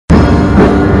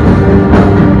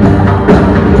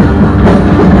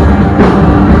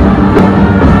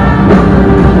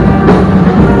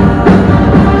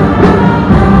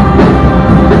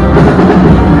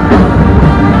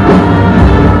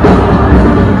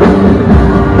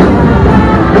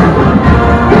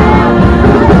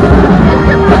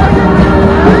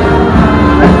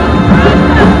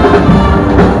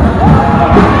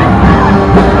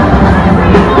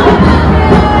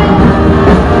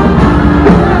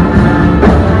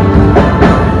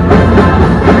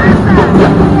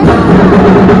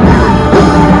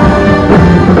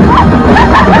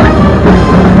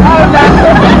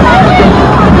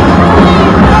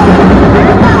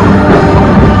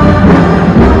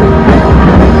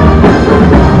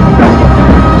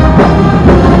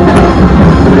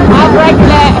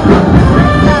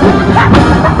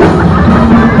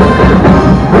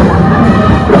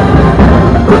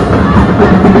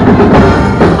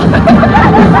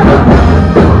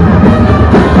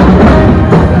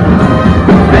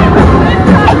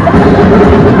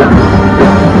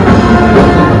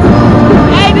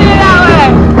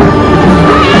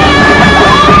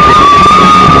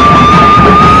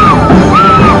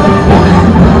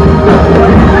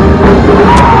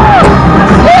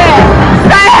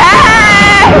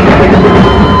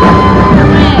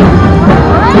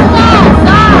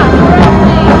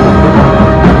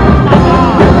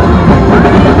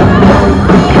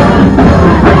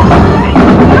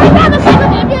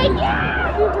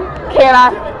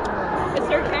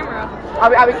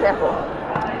I'll be careful.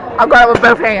 I'll grab it with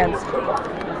both hands.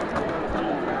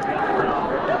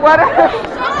 What?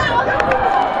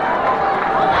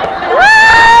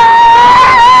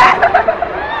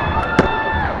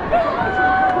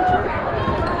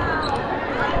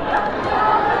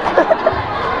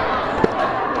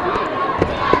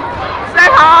 Say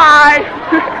hi.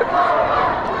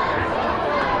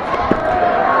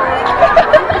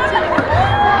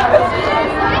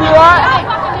 What?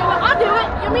 I'll do it.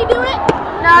 You want me to do it?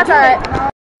 No, it's alright.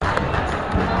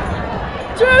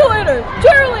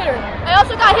 Cheerleader. I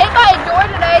also got hit by a door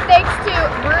today thanks to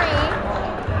Bree.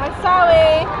 I'm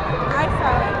sorry.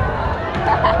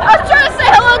 I was trying to say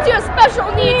hello to a special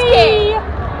needs kid.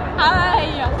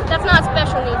 Hi. That's not a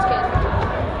special needs kid.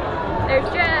 There's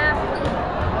Jeff.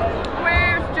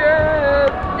 Where's Jeff?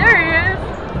 There he is.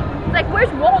 It's like,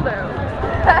 where's Waldo?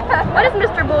 What is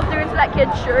Mr. Wolf doing to that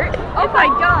kid's shirt? Oh my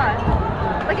god.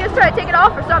 Like he was trying to take it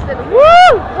off or something.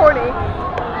 Woo! Horny.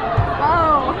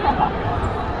 Oh.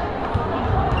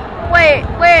 Wait.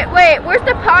 Where's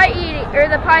the pie eating or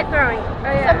the pie throwing? Oh,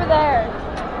 yeah. It's over there.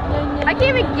 I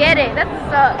can't even get it. That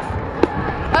sucks.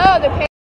 Oh, they're